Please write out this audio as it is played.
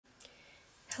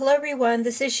Hello everyone,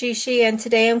 this is Sheshe and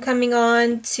today I'm coming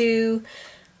on to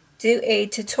do a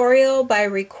tutorial by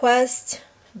request,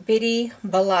 Bitty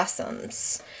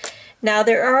Blossoms. Now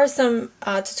there are some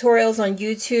tutorials on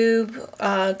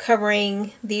YouTube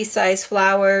covering these size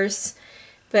flowers,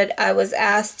 but I was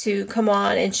asked to come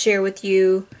on and share with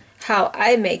you how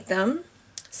I make them.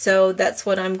 So that's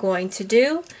what I'm going to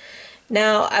do.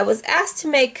 Now I was asked to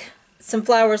make some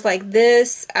flowers like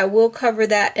this. I will cover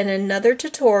that in another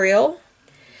tutorial.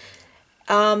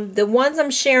 The ones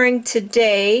I'm sharing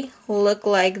today look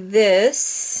like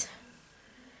this.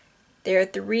 There are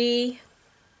 3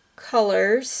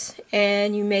 colors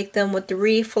and you make them with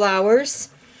 3 flowers.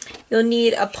 You'll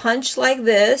need a punch like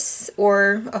this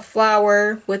or a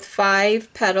flower with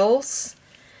 5 petals.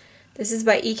 This is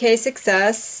by EK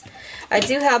Success. I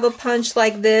do have a punch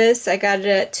like this. I got it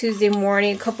at Tuesday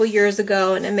Morning a couple years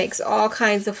ago, and it makes all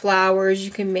kinds of flowers.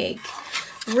 You can make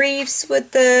wreaths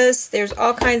with this. There's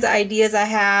all kinds of ideas I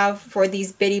have for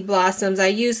these bitty blossoms. I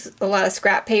use a lot of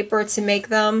scrap paper to make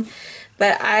them,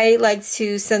 but I like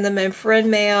to send them in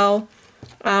friend mail.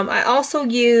 I also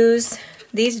use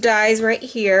these dies right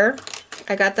here.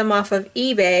 I got them off of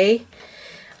eBay.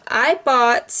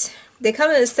 They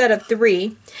come in a set of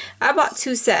 3. I bought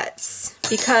 2 sets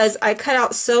because I cut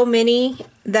out so many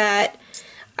that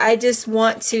I just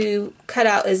want to cut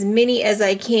out as many as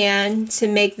I can to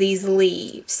make these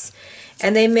leaves.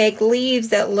 And they make leaves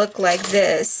that look like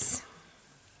this.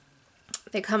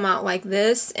 They come out like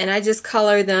this, and I just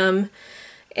color them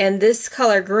in this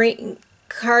color green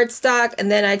cardstock,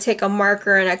 and then I take a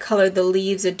marker and I color the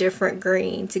leaves a different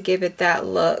green to give it that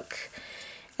look.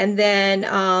 And then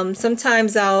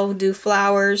sometimes I'll do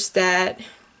flowers that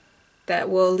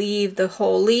will leave the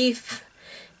whole leaf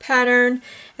pattern,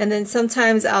 and then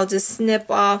sometimes I'll just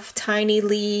snip off tiny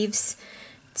leaves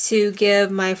to give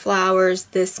my flowers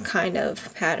this kind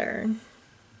of pattern,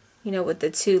 you know, with the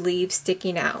 2 leaves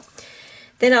sticking out.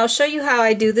 Then I'll show you how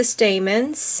I do the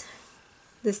stamens.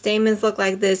 The stamens look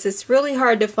like this. It's really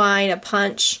hard to find a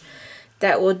punch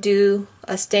that will do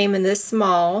a stamen this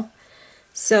small.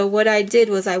 So what I did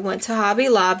was I went to Hobby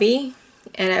Lobby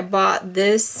and I bought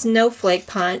this snowflake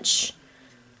punch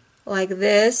like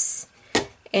this,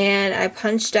 and I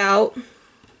punched out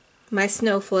my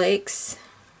snowflakes,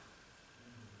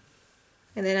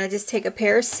 and then I just take a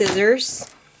pair of scissors,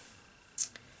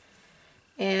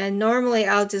 and normally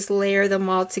I'll just layer them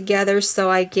all together so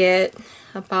I get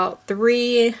about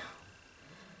 3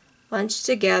 bunched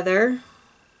together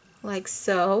like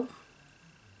so.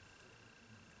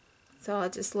 So I'll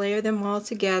just layer them all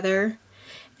together,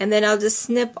 and then I'll just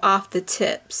snip off the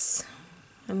tips.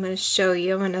 I'm going to show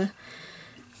you. I'm going to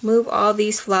move all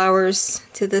these flowers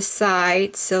to the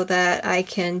side so that I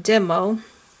can demo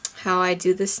how I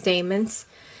do the stamens,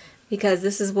 because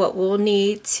this is what we'll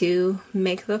need to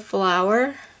make the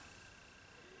flower,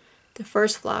 the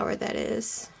first flower that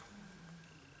is.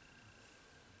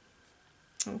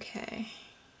 Okay.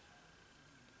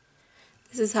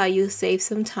 This is how you save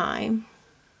some time.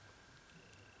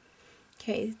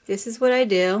 Okay, this is what I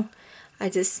do. I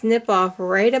just snip off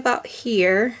right about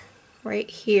here,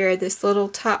 this little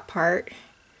top part,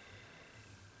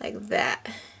 like that.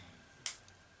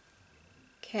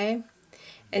 Okay,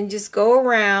 and just go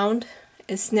around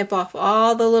and snip off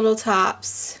all the little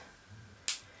tops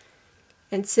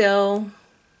until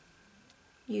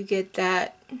you get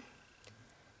that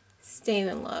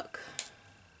stamen look.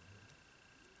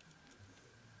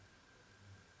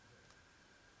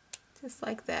 Just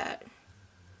like that.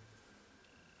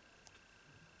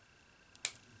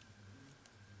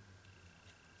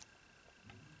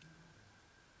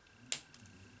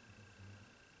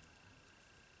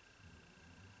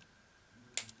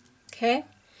 Okay,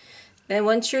 then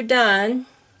once you're done,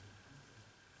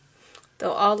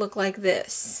 they'll all look like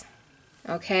this.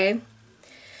 Okay,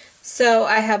 so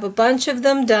I have a bunch of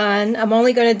them done. I'm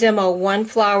only going to demo 1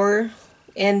 flower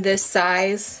in this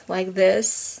size, like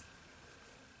this.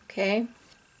 Okay,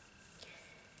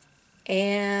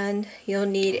 and you'll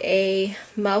need a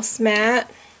mouse mat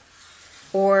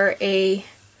or a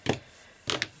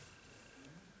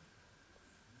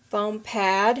foam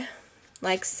pad,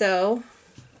 like so.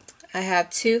 I have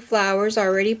 2 flowers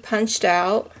already punched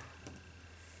out,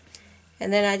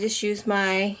 and then I just use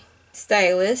my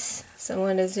stylus. So I'm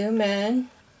going to zoom in,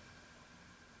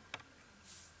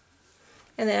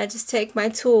 and then I just take my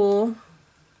tool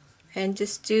and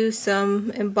just do some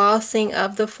embossing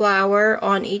of the flower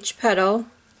on each petal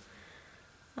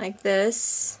like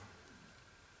this.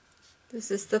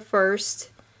 This is the first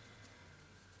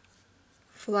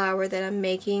flower that I'm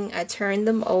making. I turn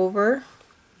them over.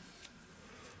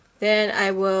 Then I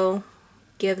will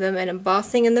give them an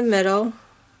embossing in the middle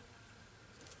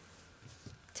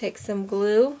take some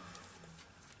glue,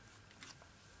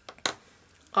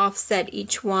 offset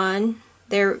each one.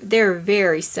 They're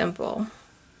very simple.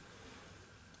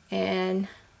 And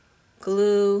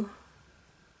glue,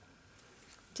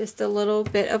 just a little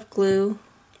bit of glue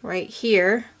right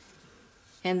here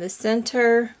in the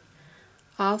center.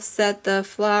 Offset the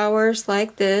flowers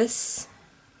like this.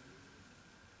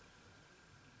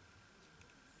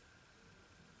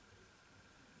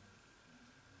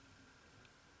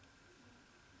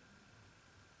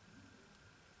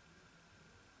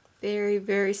 Very,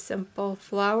 very simple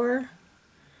flower.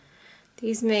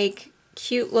 These make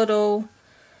cute little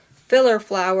filler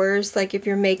flowers, like if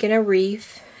you're making a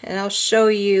wreath, and I'll show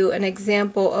you an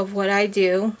example of what I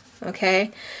do. Okay,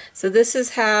 so this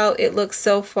is how it looks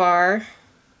so far.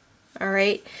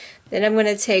 Alright, then I'm going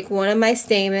to take one of my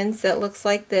stamens that looks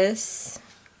like this.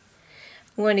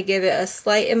 I'm going to give it a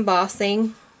slight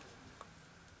embossing.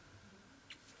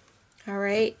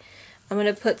 Alright, I'm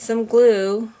going to put some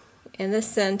glue in the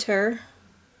center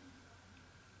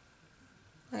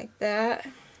like that.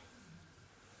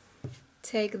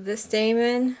 Take the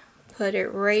stamen, put it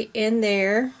right in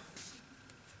there.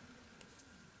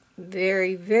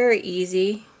 Very, very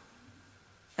easy.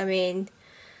 I mean,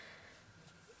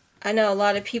 I know a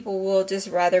lot of people will just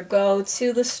rather go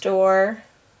to the store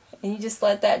and you just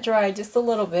let that dry just a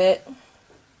little bit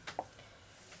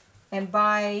and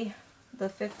buy the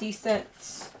 50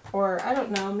 cents, or I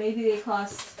don't know, maybe they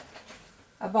cost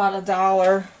about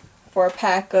 $1 for a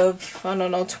pack of, I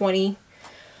don't know, 20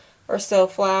 or so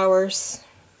flowers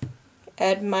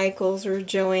at Michael's or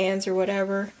Joann's or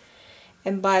whatever,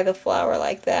 and buy the flower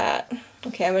like that.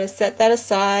 Okay, I'm going to set that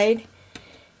aside.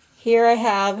 Here I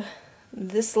have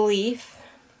this leaf.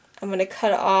 I'm going to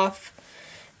cut off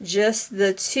just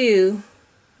the two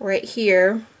right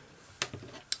here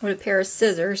with a pair of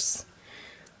scissors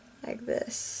like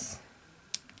this.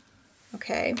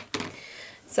 Okay,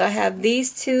 so I have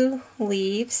these two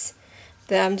leaves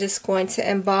that I'm just going to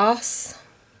emboss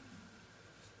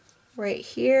right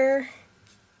here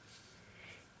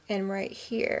and right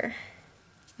here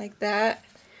like that.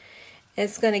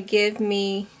 It's going to give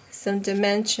me some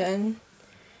dimension.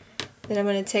 Then I'm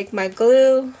going to take my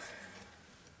glue,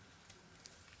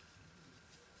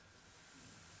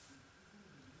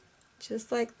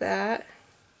 just like that,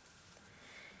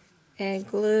 and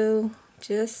glue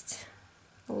just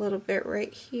a little bit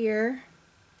right here.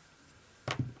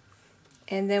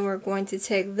 And then we're going to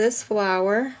take this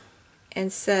flower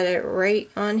and set it right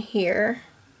on here.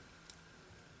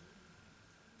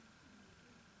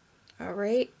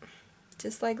 Alright,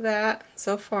 just like that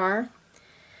so far.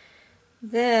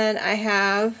 Then I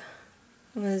have,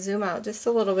 I'm going to zoom out just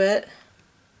a little bit,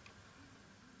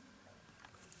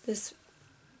 this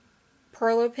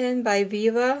perler pin by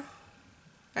Viva.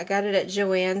 I got it at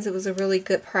Joann's. It was a really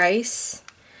good price.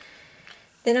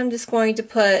 Then I'm just going to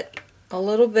put a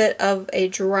little bit of a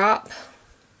drop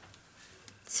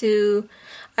to,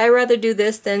 I rather do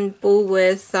this than fool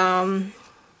with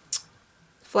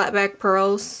flatback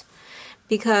pearls,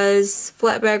 because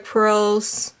flatback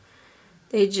pearls,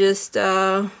 they're just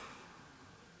hard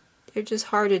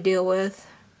to deal with.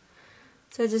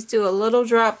 So just do a little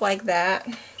drop like that,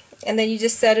 and then you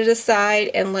just set it aside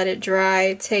and let it dry.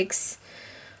 It takes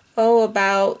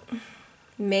about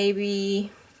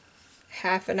maybe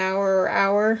half an hour or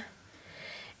hour,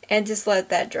 and just let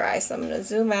that dry. So I'm going to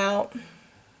zoom out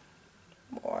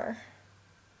more.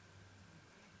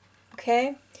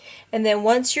 Okay, and then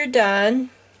once you're done,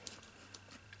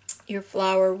 your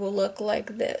flower will look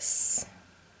like this.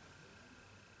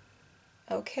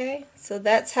 Okay, so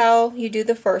that's how you do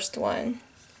the first one.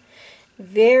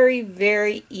 Very,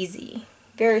 very easy.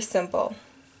 Very simple.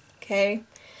 Okay,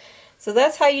 so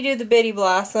that's how you do the bitty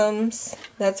blossoms.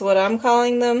 That's what I'm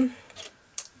calling them.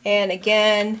 And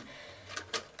again,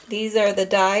 these are the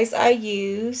dies I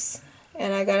use,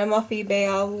 and I got them off eBay.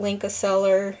 I'll link a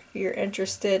seller if you're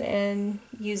interested in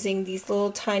using these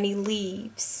little tiny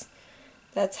leaves.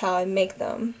 That's how I make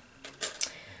them.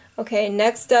 Okay,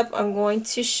 next up I'm going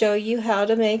to show you how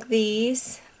to make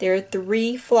these. There are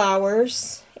 3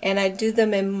 flowers, and I do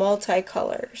them in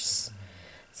multicolors.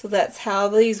 So that's how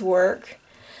these work.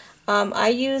 I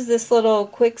use this little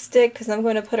quick stick because I'm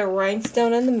going to put a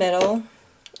rhinestone in the middle.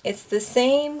 It's the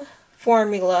same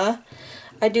formula.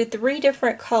 I do 3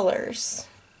 different colors.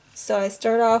 So I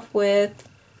start off with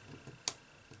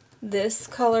this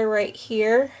color right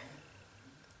here,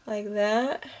 like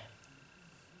that.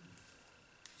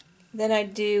 Then I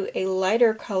do a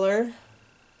lighter color,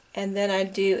 and then I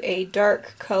do a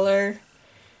dark color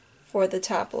for the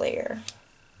top layer.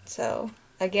 So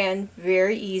again,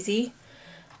 very easy.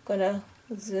 I'm gonna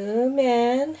zoom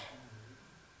in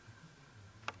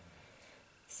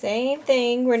Same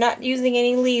thing. We're not using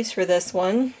any leaves for this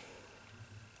one.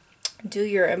 Do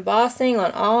your embossing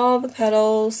on all the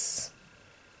petals.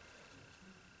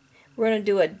 We're going to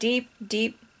do a deep,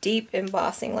 deep, deep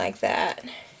embossing like that.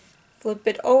 Flip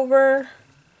it over.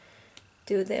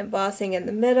 Do the embossing in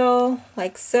the middle,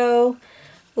 like so.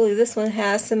 I believe this one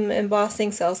has some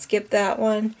embossing, so I'll skip that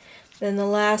one. Then the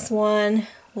last one,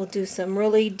 we'll do some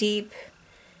really deep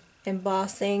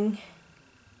embossing.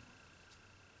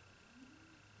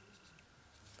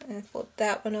 And flip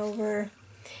that one over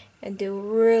and do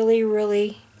really,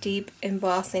 really deep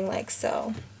embossing like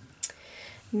so.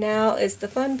 Now is the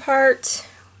fun part.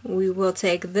 We will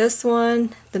take this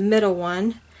one, the middle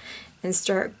one, and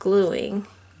start gluing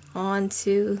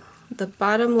onto the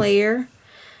bottom layer.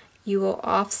 You will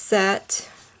offset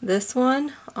this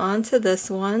one onto this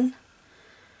one,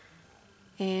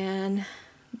 and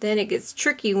then it gets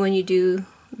tricky when you do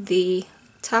the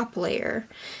top layer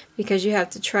because you have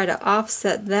to try to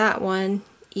offset that one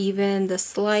even the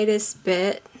slightest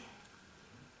bit,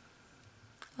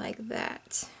 like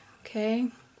that. Okay,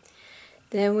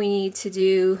 then we need to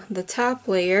do the top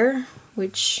layer,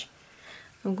 which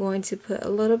I'm going to put a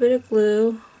little bit of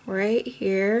glue right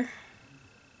here.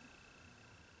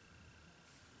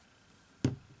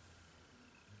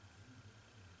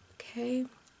 Okay,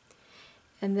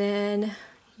 and then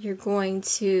you're going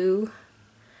to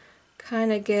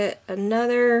kind of get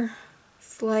another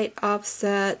slight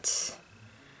offset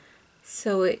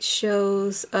so it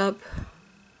shows up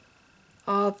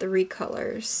all three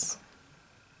colors.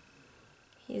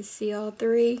 You see all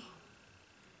three?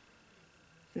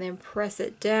 And then press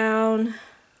it down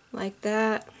like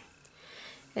that.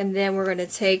 And then we're going to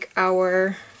take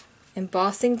our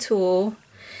embossing tool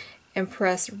and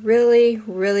press really,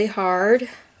 really hard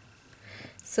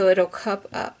so it'll cup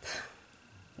up.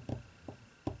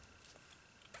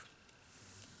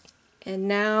 And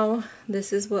now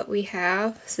this is what we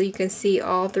have. So you can see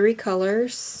all three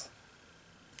colors.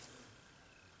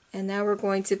 And now we're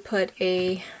going to put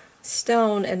a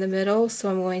stone in the middle.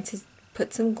 So I'm going to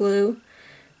put some glue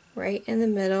right in the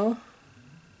middle.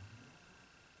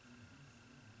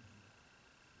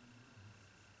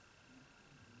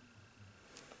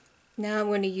 Now I'm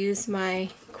going to use my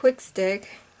quick stick.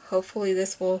 Hopefully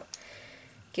this will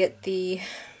get the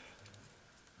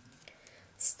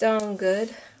stone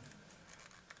good.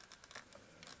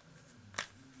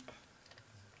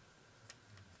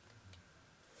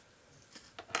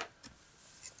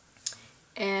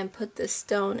 And put the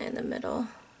stone in the middle.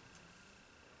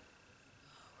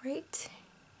 Right,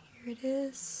 here it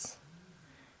is.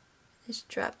 Just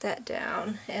drop that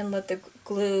down and let the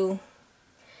glue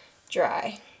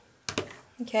dry.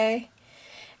 Okay,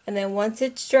 and then once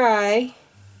it's dry,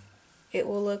 it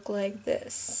will look like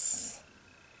this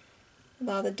with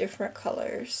all the different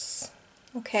colors.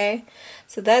 Okay,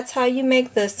 so that's how you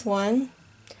make this one.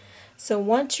 So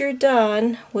once you're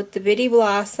done with the bitty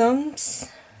blossoms,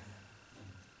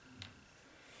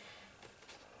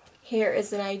 here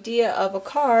is an idea of a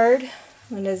card. I'm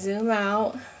going to zoom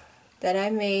out, that I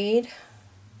made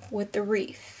with the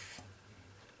wreath.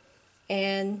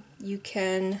 And you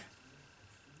can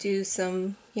do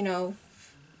some,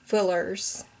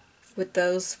 fillers with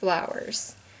those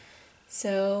flowers.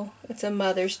 So it's a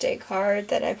Mother's Day card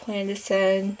that I plan to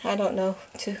send. I don't know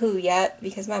to who yet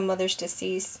because my mother's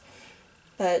deceased,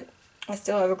 but I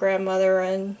still have a grandmother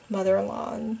and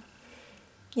mother-in-law and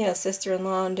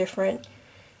sister-in-law and different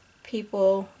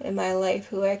people in my life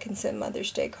who I can send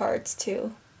Mother's Day cards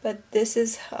to. But this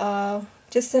is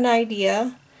just an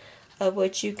idea of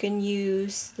what you can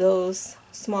use those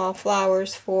small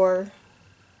flowers for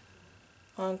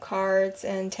on cards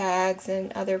and tags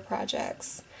and other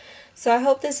projects. So I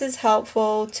hope this is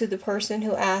helpful to the person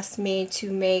who asked me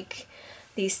to make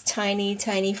these tiny,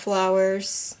 tiny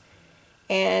flowers.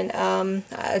 And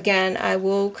again, I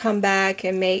will come back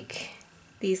and make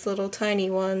these little tiny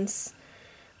ones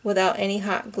without any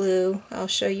hot glue. I'll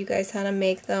show you guys how to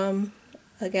make them.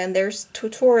 Again, there's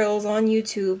tutorials on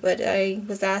YouTube, but I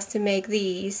was asked to make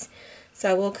these,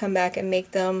 so I will come back and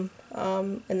make them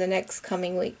in the next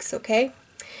coming weeks, okay?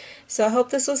 So I hope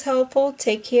this was helpful.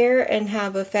 Take care and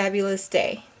have a fabulous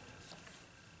day.